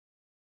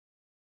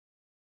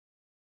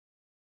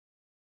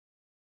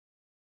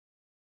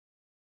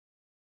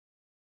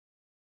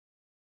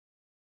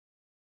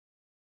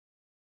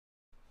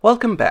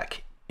Welcome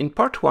back. In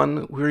part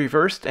 1, we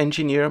reversed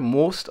engineer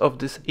most of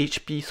this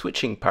HP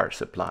switching power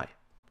supply.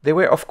 There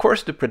were of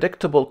course the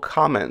predictable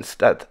comments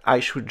that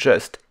I should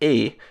just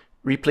A,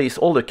 replace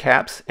all the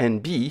caps,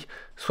 and B,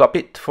 swap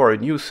it for a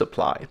new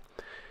supply.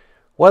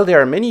 While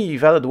there are many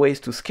valid ways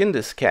to skin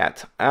this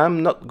cat,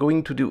 I'm not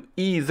going to do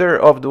either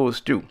of those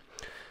two.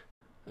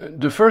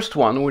 The first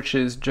one, which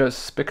is just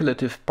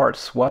speculative part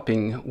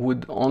swapping,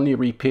 would only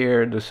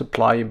repair the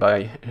supply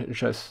by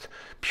just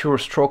pure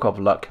stroke of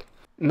luck.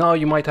 Now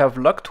you might have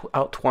lucked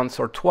out once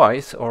or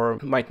twice, or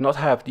might not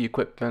have the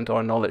equipment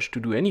or knowledge to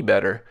do any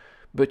better,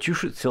 but you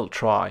should still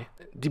try.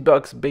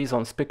 Debugs based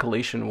on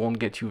speculation won't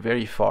get you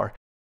very far.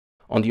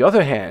 On the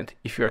other hand,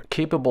 if you are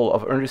capable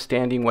of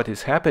understanding what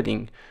is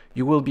happening,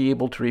 you will be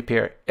able to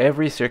repair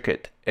every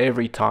circuit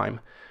every time,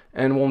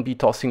 and won't be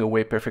tossing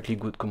away perfectly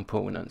good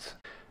components.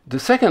 The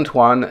second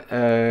one,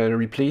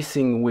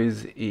 replacing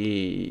with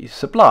a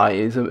supply,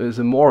 is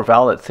a more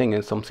valid thing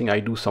and something I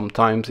do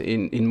sometimes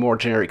in more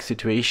generic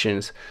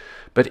situations.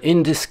 But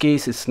in this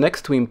case, it's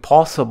next to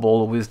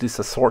impossible with this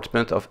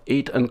assortment of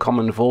 8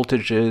 uncommon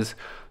voltages,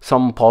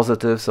 some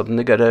positive, some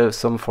negative,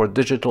 some for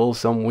digital,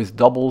 some with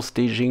double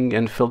staging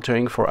and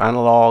filtering for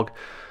analog,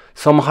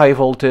 some high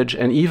voltage,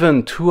 and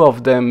even 2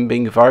 of them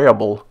being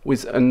variable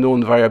with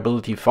unknown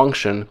variability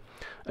function,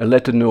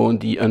 let alone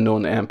the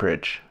unknown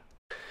amperage.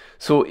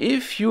 So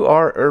if you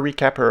are a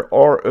recapper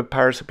or a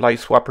power supply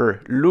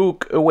swapper,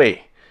 look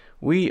away.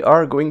 We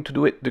are going to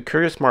do it the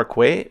CuriousMarc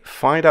way,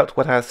 find out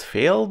what has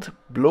failed,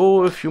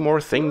 blow a few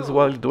more things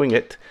while doing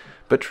it,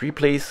 but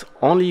replace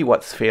only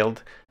what's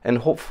failed and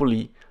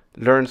hopefully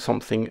learn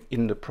something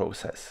in the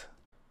process.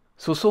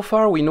 So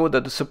far we know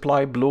that the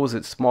supply blows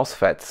its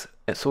MOSFETs,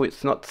 so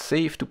it's not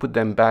safe to put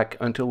them back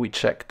until we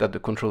check that the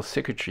control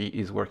circuitry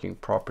is working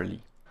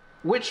properly.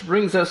 Which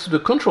brings us to the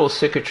control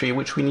circuitry,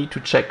 which we need to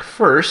check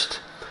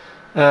first.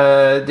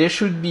 There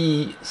should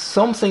be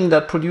something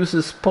that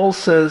produces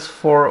pulses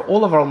for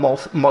all of our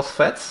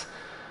MOSFETs.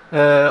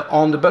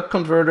 On the buck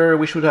converter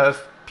we should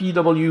have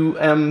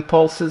PWM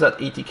pulses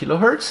at 80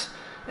 kHz,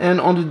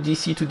 and on the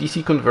DC to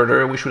DC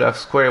converter we should have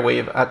square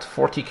wave at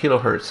 40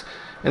 kHz.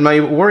 And my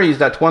worry is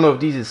that one of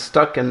these is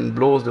stuck and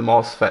blows the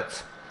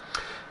MOSFETs.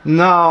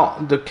 Now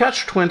the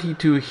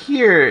catch-22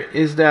 here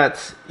is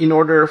that in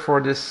order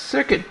for this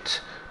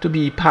circuit to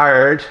be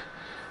powered,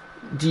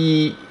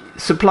 the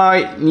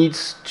supply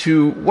needs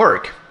to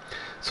work.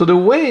 So the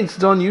way it's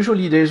done,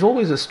 usually there's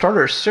always a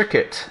starter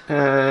circuit,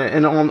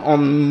 and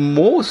on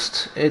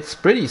most it's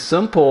pretty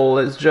simple.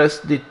 It's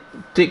just they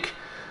take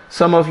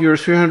some of your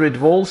 300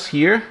 volts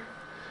here,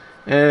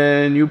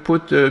 and you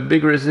put a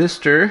big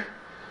resistor,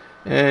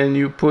 and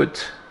you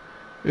put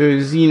a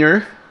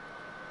zener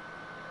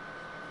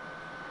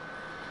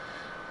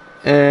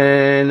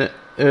and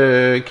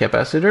a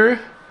capacitor,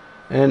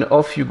 and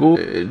off you go.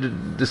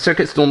 The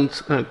circuits don't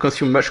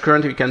consume much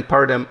current. You can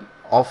power them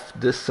off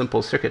this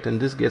simple circuit,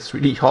 and this gets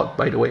really hot,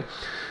 by the way.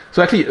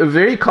 So actually a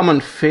very common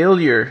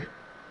failure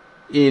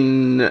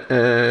in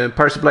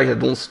power supplies that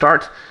don't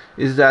start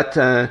is that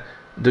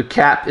the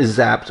cap is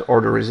zapped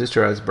or the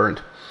resistor has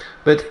burned.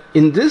 But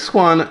in this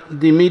one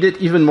they made it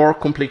even more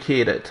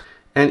complicated,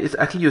 and it's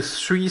actually a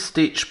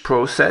 3-stage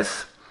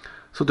process.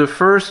 So the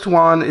first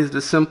one is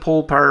the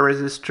simple power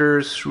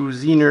resistors through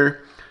zener,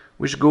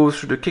 which goes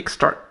through the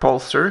kickstart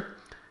pulser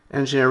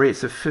and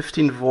generates a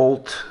 15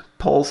 volt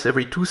pulse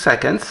every 2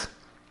 seconds.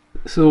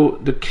 So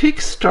the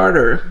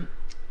Kickstarter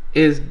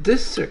is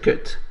this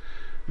circuit,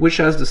 which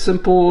has the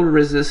simple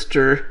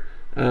resistor,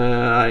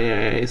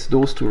 it's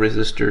those 2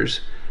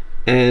 resistors,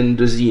 and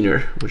the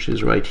zener, which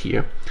is right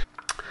here,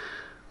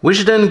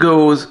 which then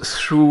goes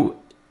through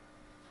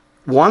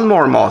one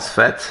more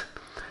MOSFET,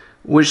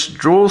 which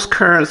draws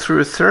current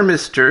through a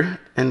thermistor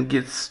and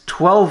gets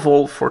 12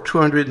 volt for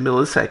 200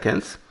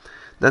 milliseconds.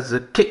 That's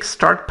the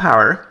kickstart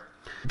power.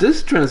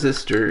 This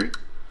transistor,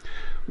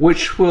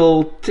 which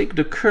will take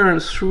the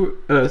current through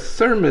a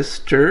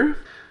thermistor,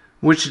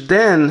 which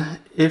then,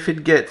 if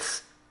it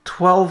gets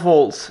 12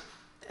 volts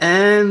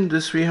and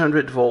the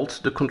 300 volts,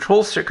 the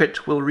control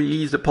circuit will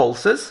release the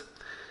pulses,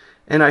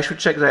 and I should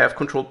check that I have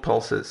controlled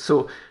pulses.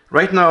 So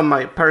right now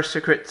my power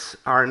circuits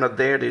are not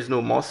there, there's no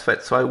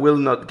MOSFET, so I will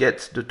not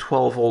get the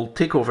 12 volt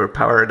takeover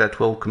power that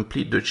will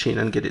complete the chain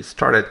and get it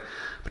started.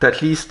 But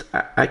at least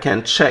I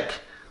can check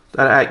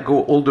that I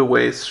go all the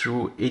way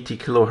through 80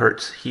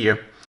 kHz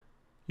here.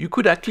 You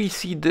could actually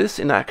see this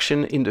in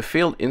action in the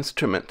failed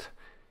instrument.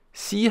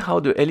 See how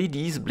the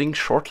LEDs blink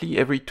shortly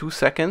every 2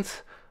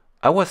 seconds?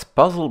 I was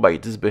puzzled by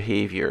this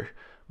behavior,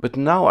 but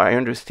now I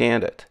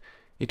understand it.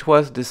 It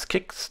was this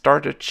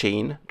kickstarter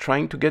chain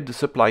trying to get the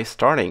supply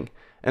starting,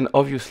 and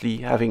obviously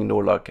having no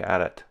luck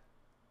at it.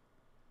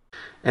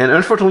 And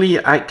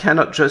unfortunately I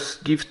cannot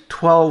just give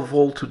 12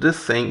 volt to this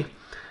thing,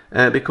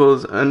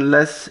 because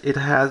unless it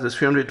has the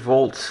 300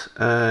 volts,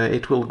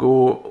 it will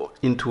go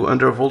into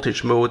under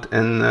voltage mode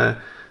and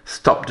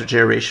stop the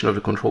generation of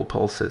the control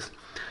pulses.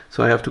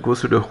 So I have to go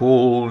through the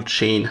whole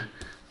chain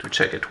to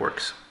check it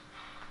works.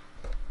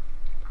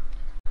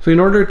 So in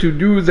order to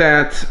do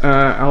that,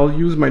 I'll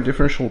use my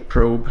differential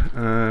probe.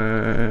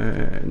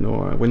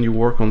 When you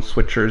work on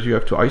switchers, you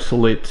have to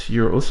isolate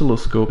your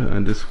oscilloscope,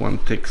 and this one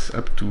takes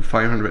up to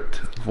 500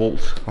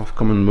 volts of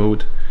common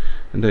mode,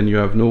 and then you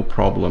have no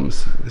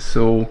problems.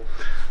 So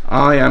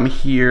I am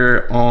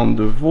here on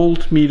the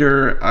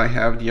voltmeter. I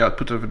have the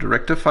output of the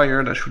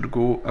rectifier that should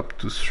go up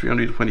to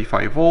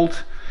 325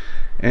 volts,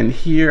 and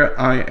here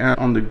I am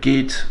on the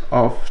gate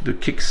of the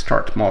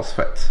kickstart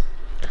MOSFET,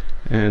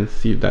 and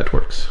see if that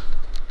works.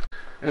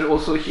 And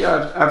also here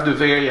I have the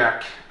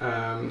variac,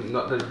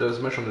 not that it does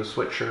much on the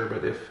switcher,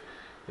 but if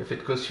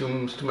it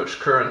consumes too much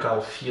current,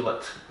 I'll feel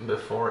it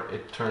before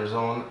it turns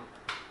on.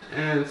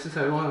 And since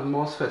I don't have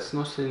MOSFETs,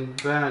 nothing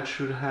bad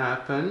should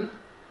happen.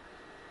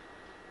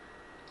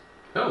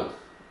 Oh,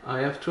 I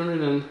have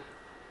 200 and...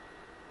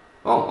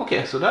 Oh,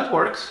 okay, so that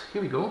works.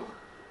 Here we go.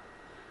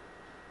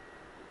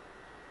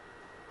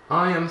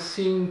 I am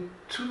seeing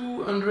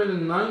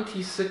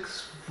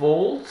 296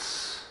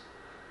 volts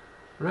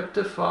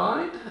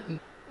rectified.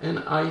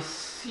 And I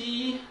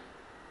see,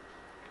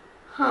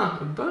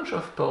 a bunch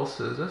of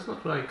pulses. That's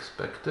not what I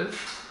expected.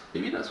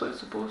 Maybe that's what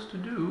it's supposed to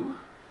do.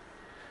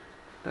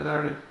 That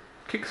are the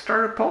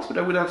Kickstarter pulse, but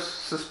I would have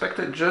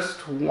suspected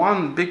just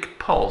one big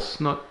pulse,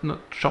 not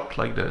chopped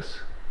like this.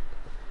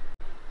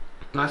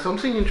 Now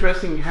something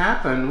interesting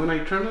happened when I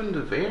turned on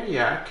the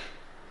variac.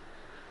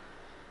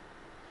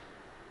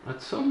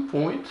 At some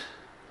point,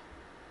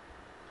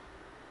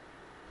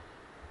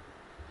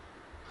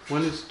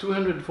 when it's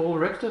 200 volt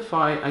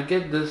rectify, I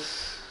get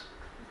this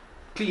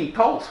clean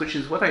pulse, which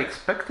is what I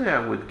expected I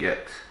would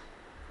get.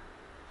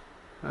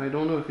 I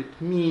don't know if it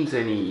means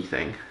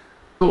anything.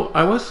 So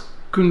I was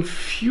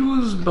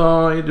confused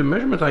by the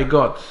measurement I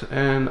got,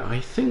 and I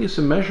think it's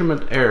a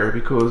measurement error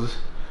because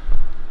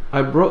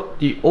I brought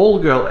the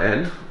old girl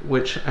in,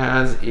 which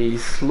has a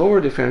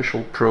slower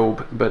differential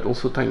probe, but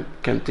also can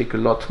take a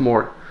lot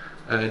more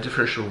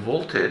differential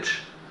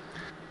voltage.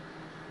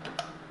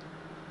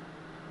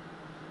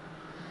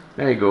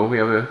 There you go, we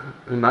have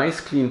a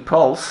nice clean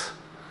pulse,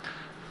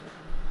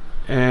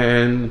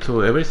 and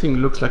so everything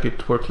looks like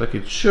it works like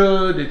it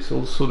should. It's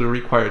also the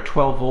required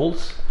 12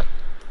 volts,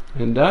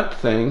 and that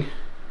thing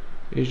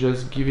is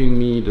just giving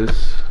me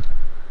this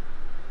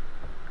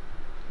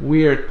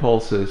weird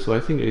pulses. So I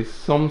think there's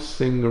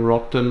something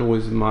rotten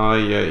with my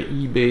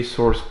eBay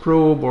source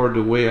probe or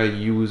the way I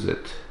use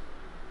it.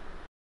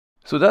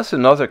 So that's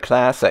another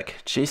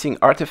classic, chasing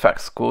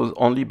artifacts caused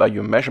only by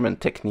your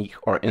measurement technique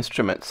or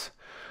instruments.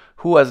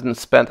 Who hasn't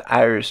spent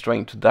hours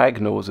trying to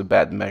diagnose a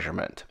bad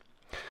measurement?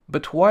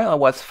 But while I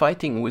was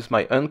fighting with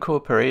my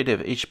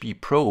uncooperative HP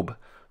probe,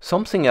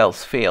 something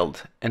else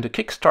failed, and the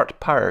kickstart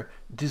power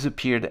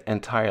disappeared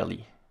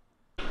entirely.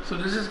 So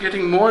this is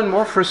getting more and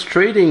more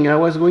frustrating. I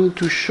was going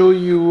to show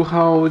you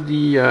how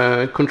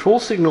the control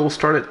signal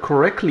started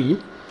correctly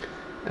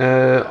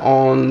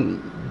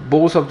on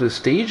both of the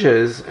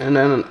stages, and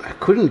then I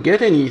couldn't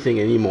get anything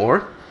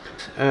anymore.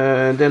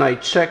 Then I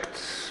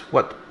checked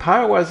what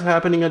power was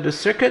happening at the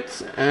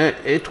circuits.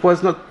 It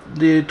was not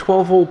the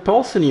 12 volt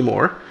pulse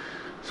anymore.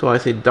 So I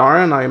said,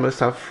 darn, I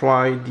must have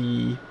fried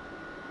the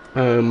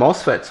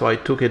MOSFET. So I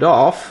took it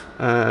off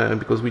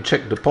because we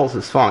checked the pulse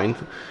is fine.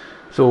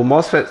 So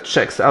MOSFET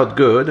checks out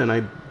good, and I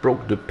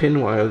broke the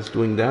pin while I was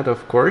doing that,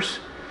 of course.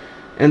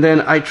 And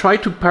then I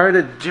tried to power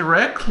it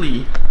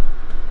directly.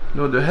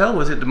 No, the hell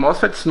was it? The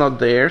MOSFET's not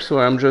there, so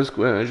I'm just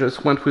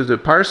went with the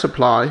power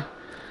supply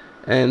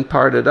and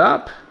powered it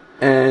up,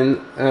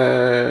 and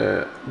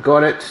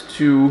got it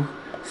to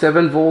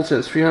 7 volts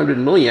and 300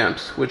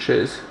 milliamps, which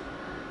is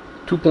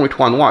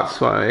 2.1 watts.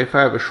 So if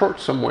I have a short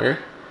somewhere,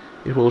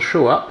 it will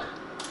show up.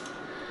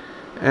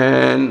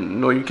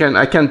 And no,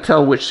 I can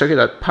tell which circuit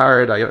I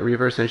powered. I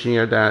reverse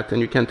engineered that,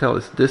 and you can tell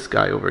it's this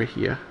guy over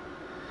here.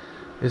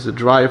 It's the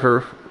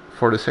driver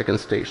for the second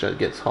stage that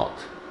gets hot.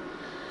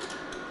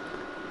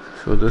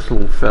 So this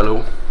little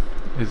fellow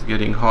is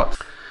getting hot.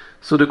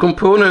 So the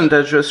component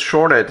that just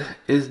shorted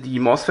is the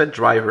MOSFET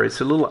driver.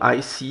 It's a little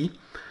IC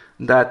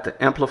that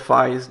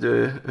amplifies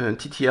the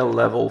TTL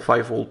level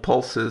 5 volt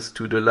pulses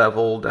to the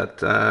level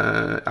that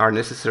are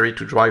necessary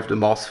to drive the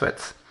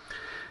MOSFETs.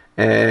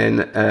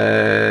 And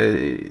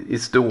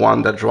it's the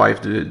one that drives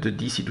the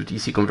DC to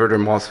DC converter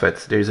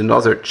MOSFETs. There's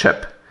another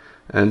chip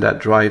and that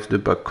drives the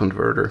buck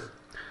converter.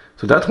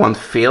 So that one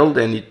failed,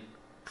 and it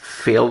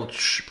failed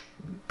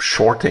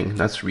shorting.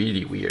 That's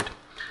really weird.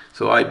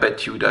 So I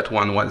bet you that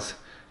one was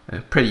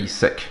pretty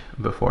sick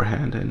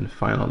beforehand and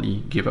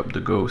finally gave up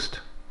the ghost.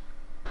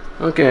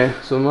 Okay,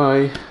 so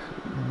my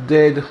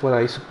what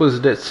I suppose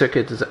dead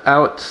circuit is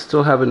out.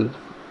 Still haven't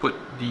put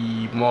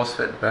the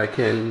MOSFET back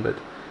in, but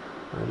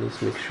at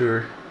least make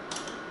sure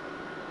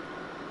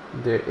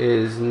there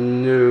is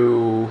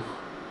no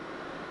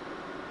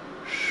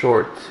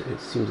short. It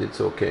seems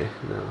it's okay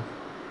now.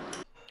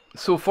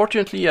 So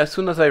fortunately, as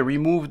soon as I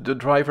removed the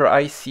driver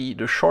IC,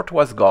 the short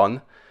was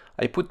gone.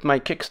 I put my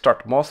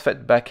kickstart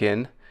MOSFET back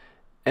in,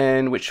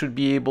 and which should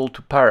be able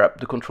to power up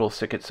the control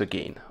circuits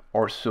again,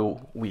 or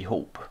so we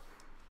hope.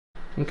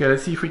 Okay,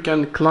 let's see if we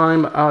can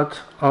climb out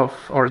of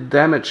our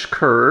damage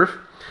curve.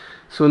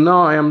 So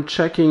now I am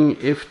checking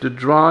if the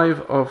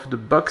drive of the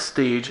buck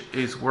stage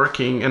is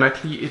working, and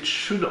actually it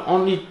should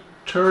only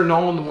turn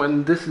on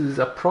when this is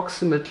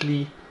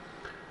approximately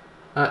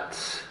at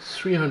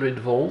 300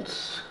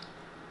 volts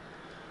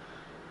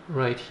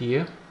right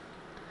here.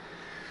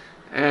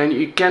 And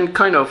you can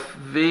kind of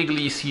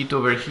vaguely see it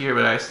over here,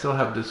 but I still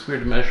have this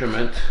weird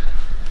measurement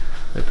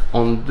that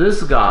on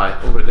this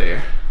guy over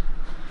there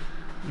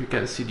you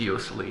can see the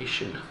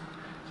oscillation.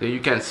 So you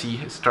can see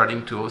it's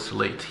starting to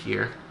oscillate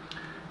here.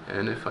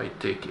 And if I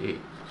take a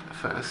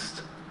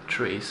fast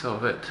trace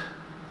of it,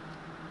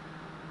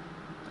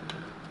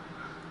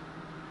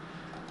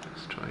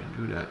 let's try and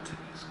do that.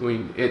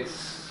 It's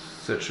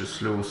such a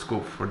slow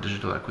scope for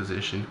digital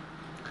acquisition.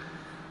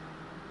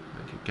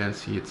 But you can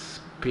see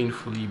it's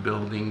painfully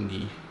building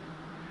the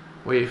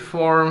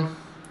waveform,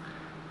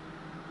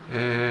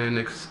 and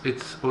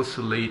it's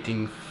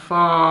oscillating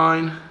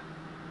fine.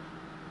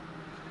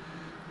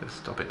 Let's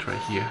stop it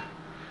right here.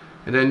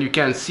 And then you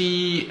can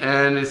see,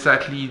 and it's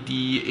actually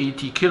the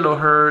 80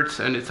 kilohertz,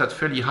 and it's at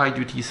fairly high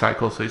duty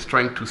cycle, so it's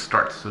trying to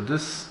start. So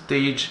this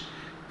stage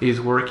is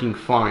working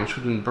fine,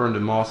 shouldn't burn the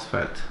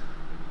MOSFET.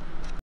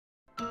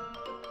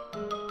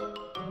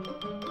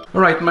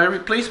 Alright, my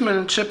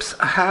replacement chips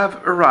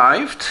have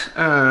arrived,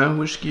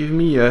 which give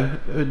me a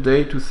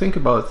day to think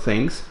about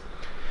things.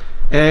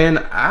 And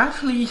I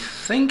actually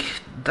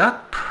think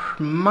that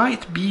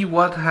might be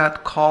what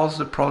had caused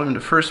the problem in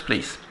the first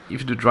place.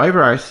 If the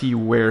driver IC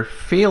were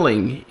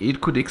failing, it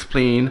could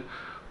explain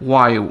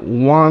why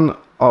one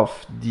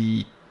of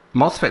the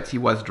MOSFETs he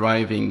was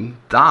driving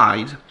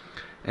died,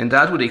 and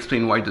that would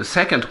explain why the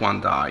second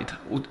one died.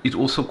 It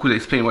also could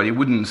explain why it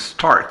wouldn't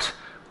start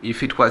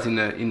if it was in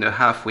a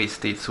halfway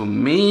state. So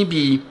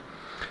maybe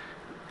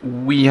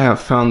we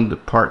have found the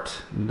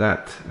part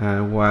that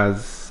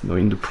was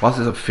in the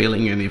process of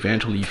failing and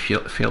eventually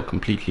failed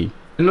completely.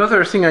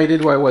 Another thing I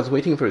did while I was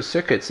waiting for the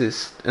circuits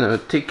is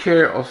take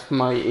care of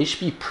my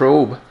HP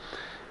probe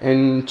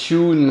and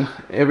tune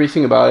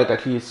everything about it.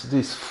 Actually,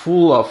 it's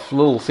full of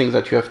little things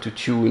that you have to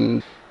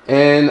tune.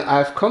 And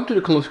I've come to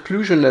the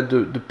conclusion that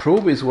the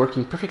probe is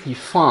working perfectly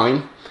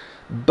fine,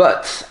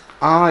 but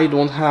I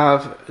don't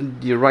have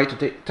the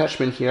right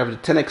attachment here. I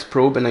have the 10x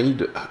probe and I need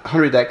the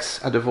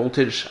 100x at the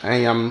voltage I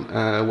am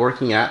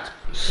working at.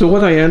 So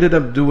what I ended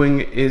up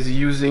doing is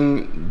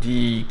using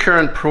the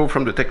current probe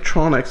from the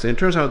Tektronix, and it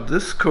turns out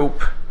this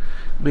scope,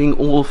 being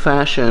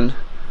old-fashioned,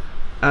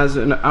 as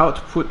an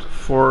output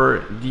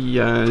for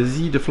the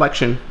Z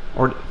deflection,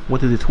 or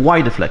what is it,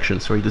 Y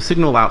deflection, sorry, the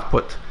signal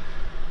output,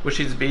 which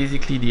is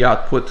basically the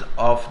output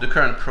of the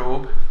current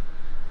probe.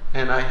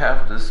 And I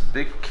have this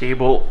big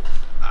cable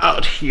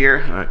out here,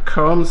 it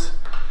comes,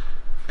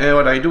 and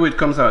what I do, it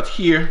comes out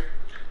here,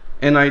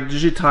 and I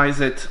digitize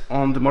it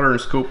on the modern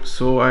scope.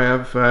 So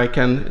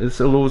it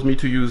allows me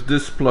to use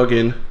this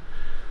plugin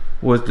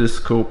with this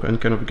scope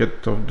and kind of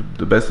get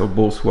the best of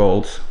both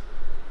worlds.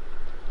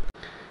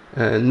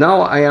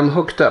 Now I am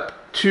hooked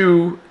up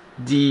to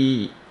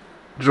the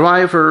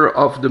driver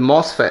of the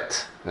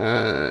MOSFET.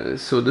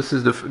 So this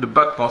is the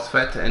buck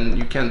MOSFET, and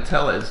you can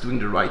tell it's doing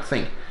the right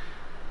thing.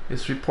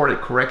 It's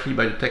reported correctly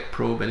by the Tech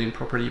probe and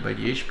improperly by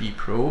the HP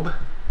probe.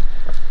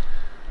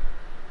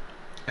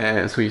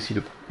 And so you see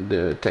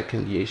the Tech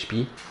and the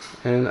HP.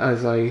 And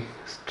as I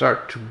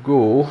start to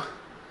go,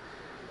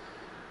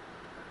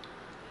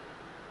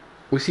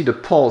 we see the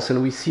pulse,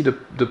 and we see the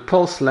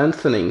pulse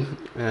lengthening,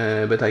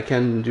 but I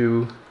can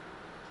do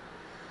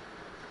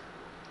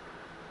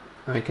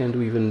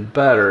even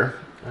better.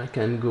 I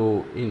can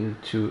go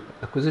into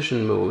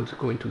acquisition mode,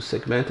 go into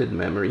segmented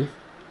memory,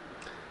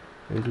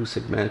 and do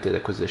segmented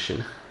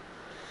acquisition.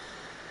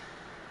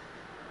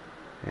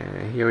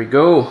 Here we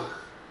go.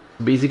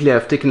 Basically,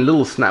 I've taken a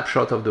little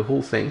snapshot of the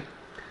whole thing.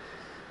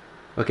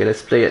 Okay,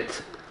 let's play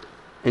it.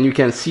 And you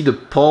can see the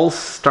pulse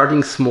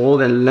starting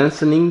small and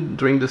lengthening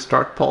during the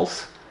start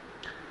pulse.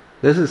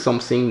 This is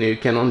something that you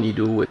can only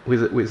do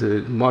with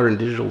a modern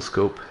digital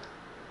scope.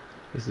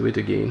 Let's do it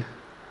again.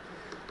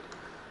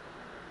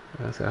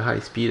 That's a high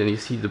speed, and you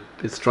see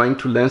it's trying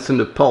to lengthen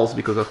the pulse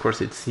because of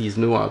course it sees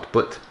no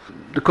output.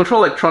 The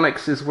control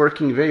electronics is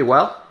working very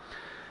well.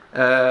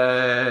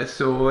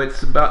 So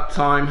it's about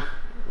time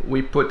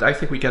I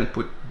think we can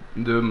put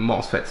the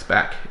MOSFETs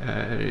back.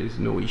 There is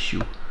no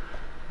issue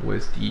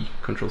with the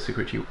control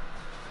circuitry.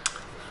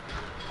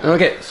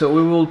 Okay, so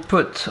we will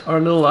put our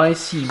little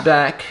IC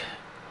back,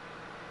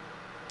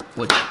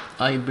 which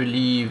I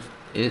believe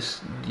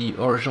is the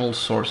original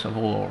source of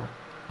all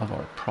of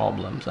our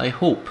problems. I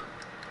hope.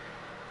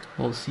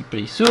 We'll see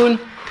pretty soon.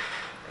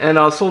 And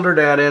I'll solder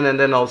that in, and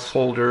then I'll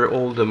solder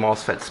all the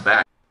MOSFETs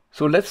back.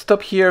 So let's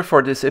stop here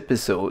for this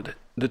episode.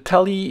 The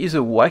Tally is a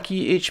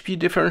wacky HP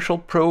differential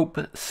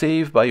probe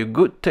saved by a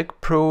good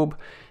Tech probe,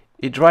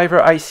 a driver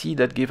IC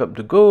that gave up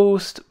the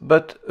ghost,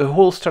 but a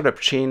whole startup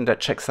chain that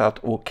checks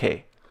out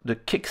okay. The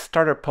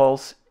Kickstarter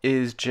pulse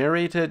is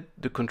generated,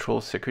 the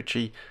control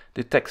circuitry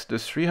detects the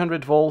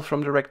 300 volt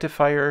from the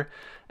rectifier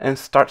and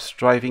starts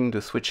driving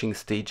the switching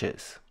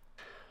stages.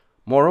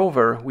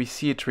 Moreover, we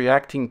see it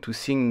reacting to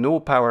seeing no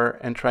power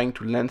and trying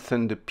to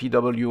lengthen the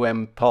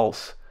PWM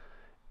pulse,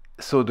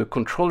 so the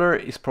controller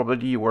is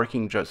probably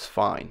working just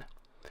fine.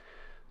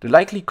 The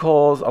likely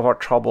cause of our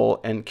trouble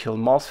and kill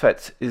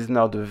MOSFETs is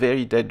now the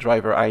very dead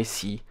driver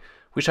IC,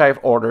 which I have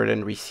ordered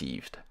and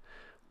received.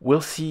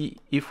 We'll see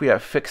if we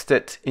have fixed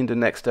it in the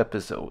next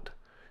episode.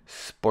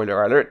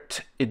 Spoiler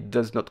alert, it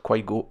does not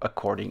quite go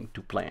according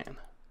to plan.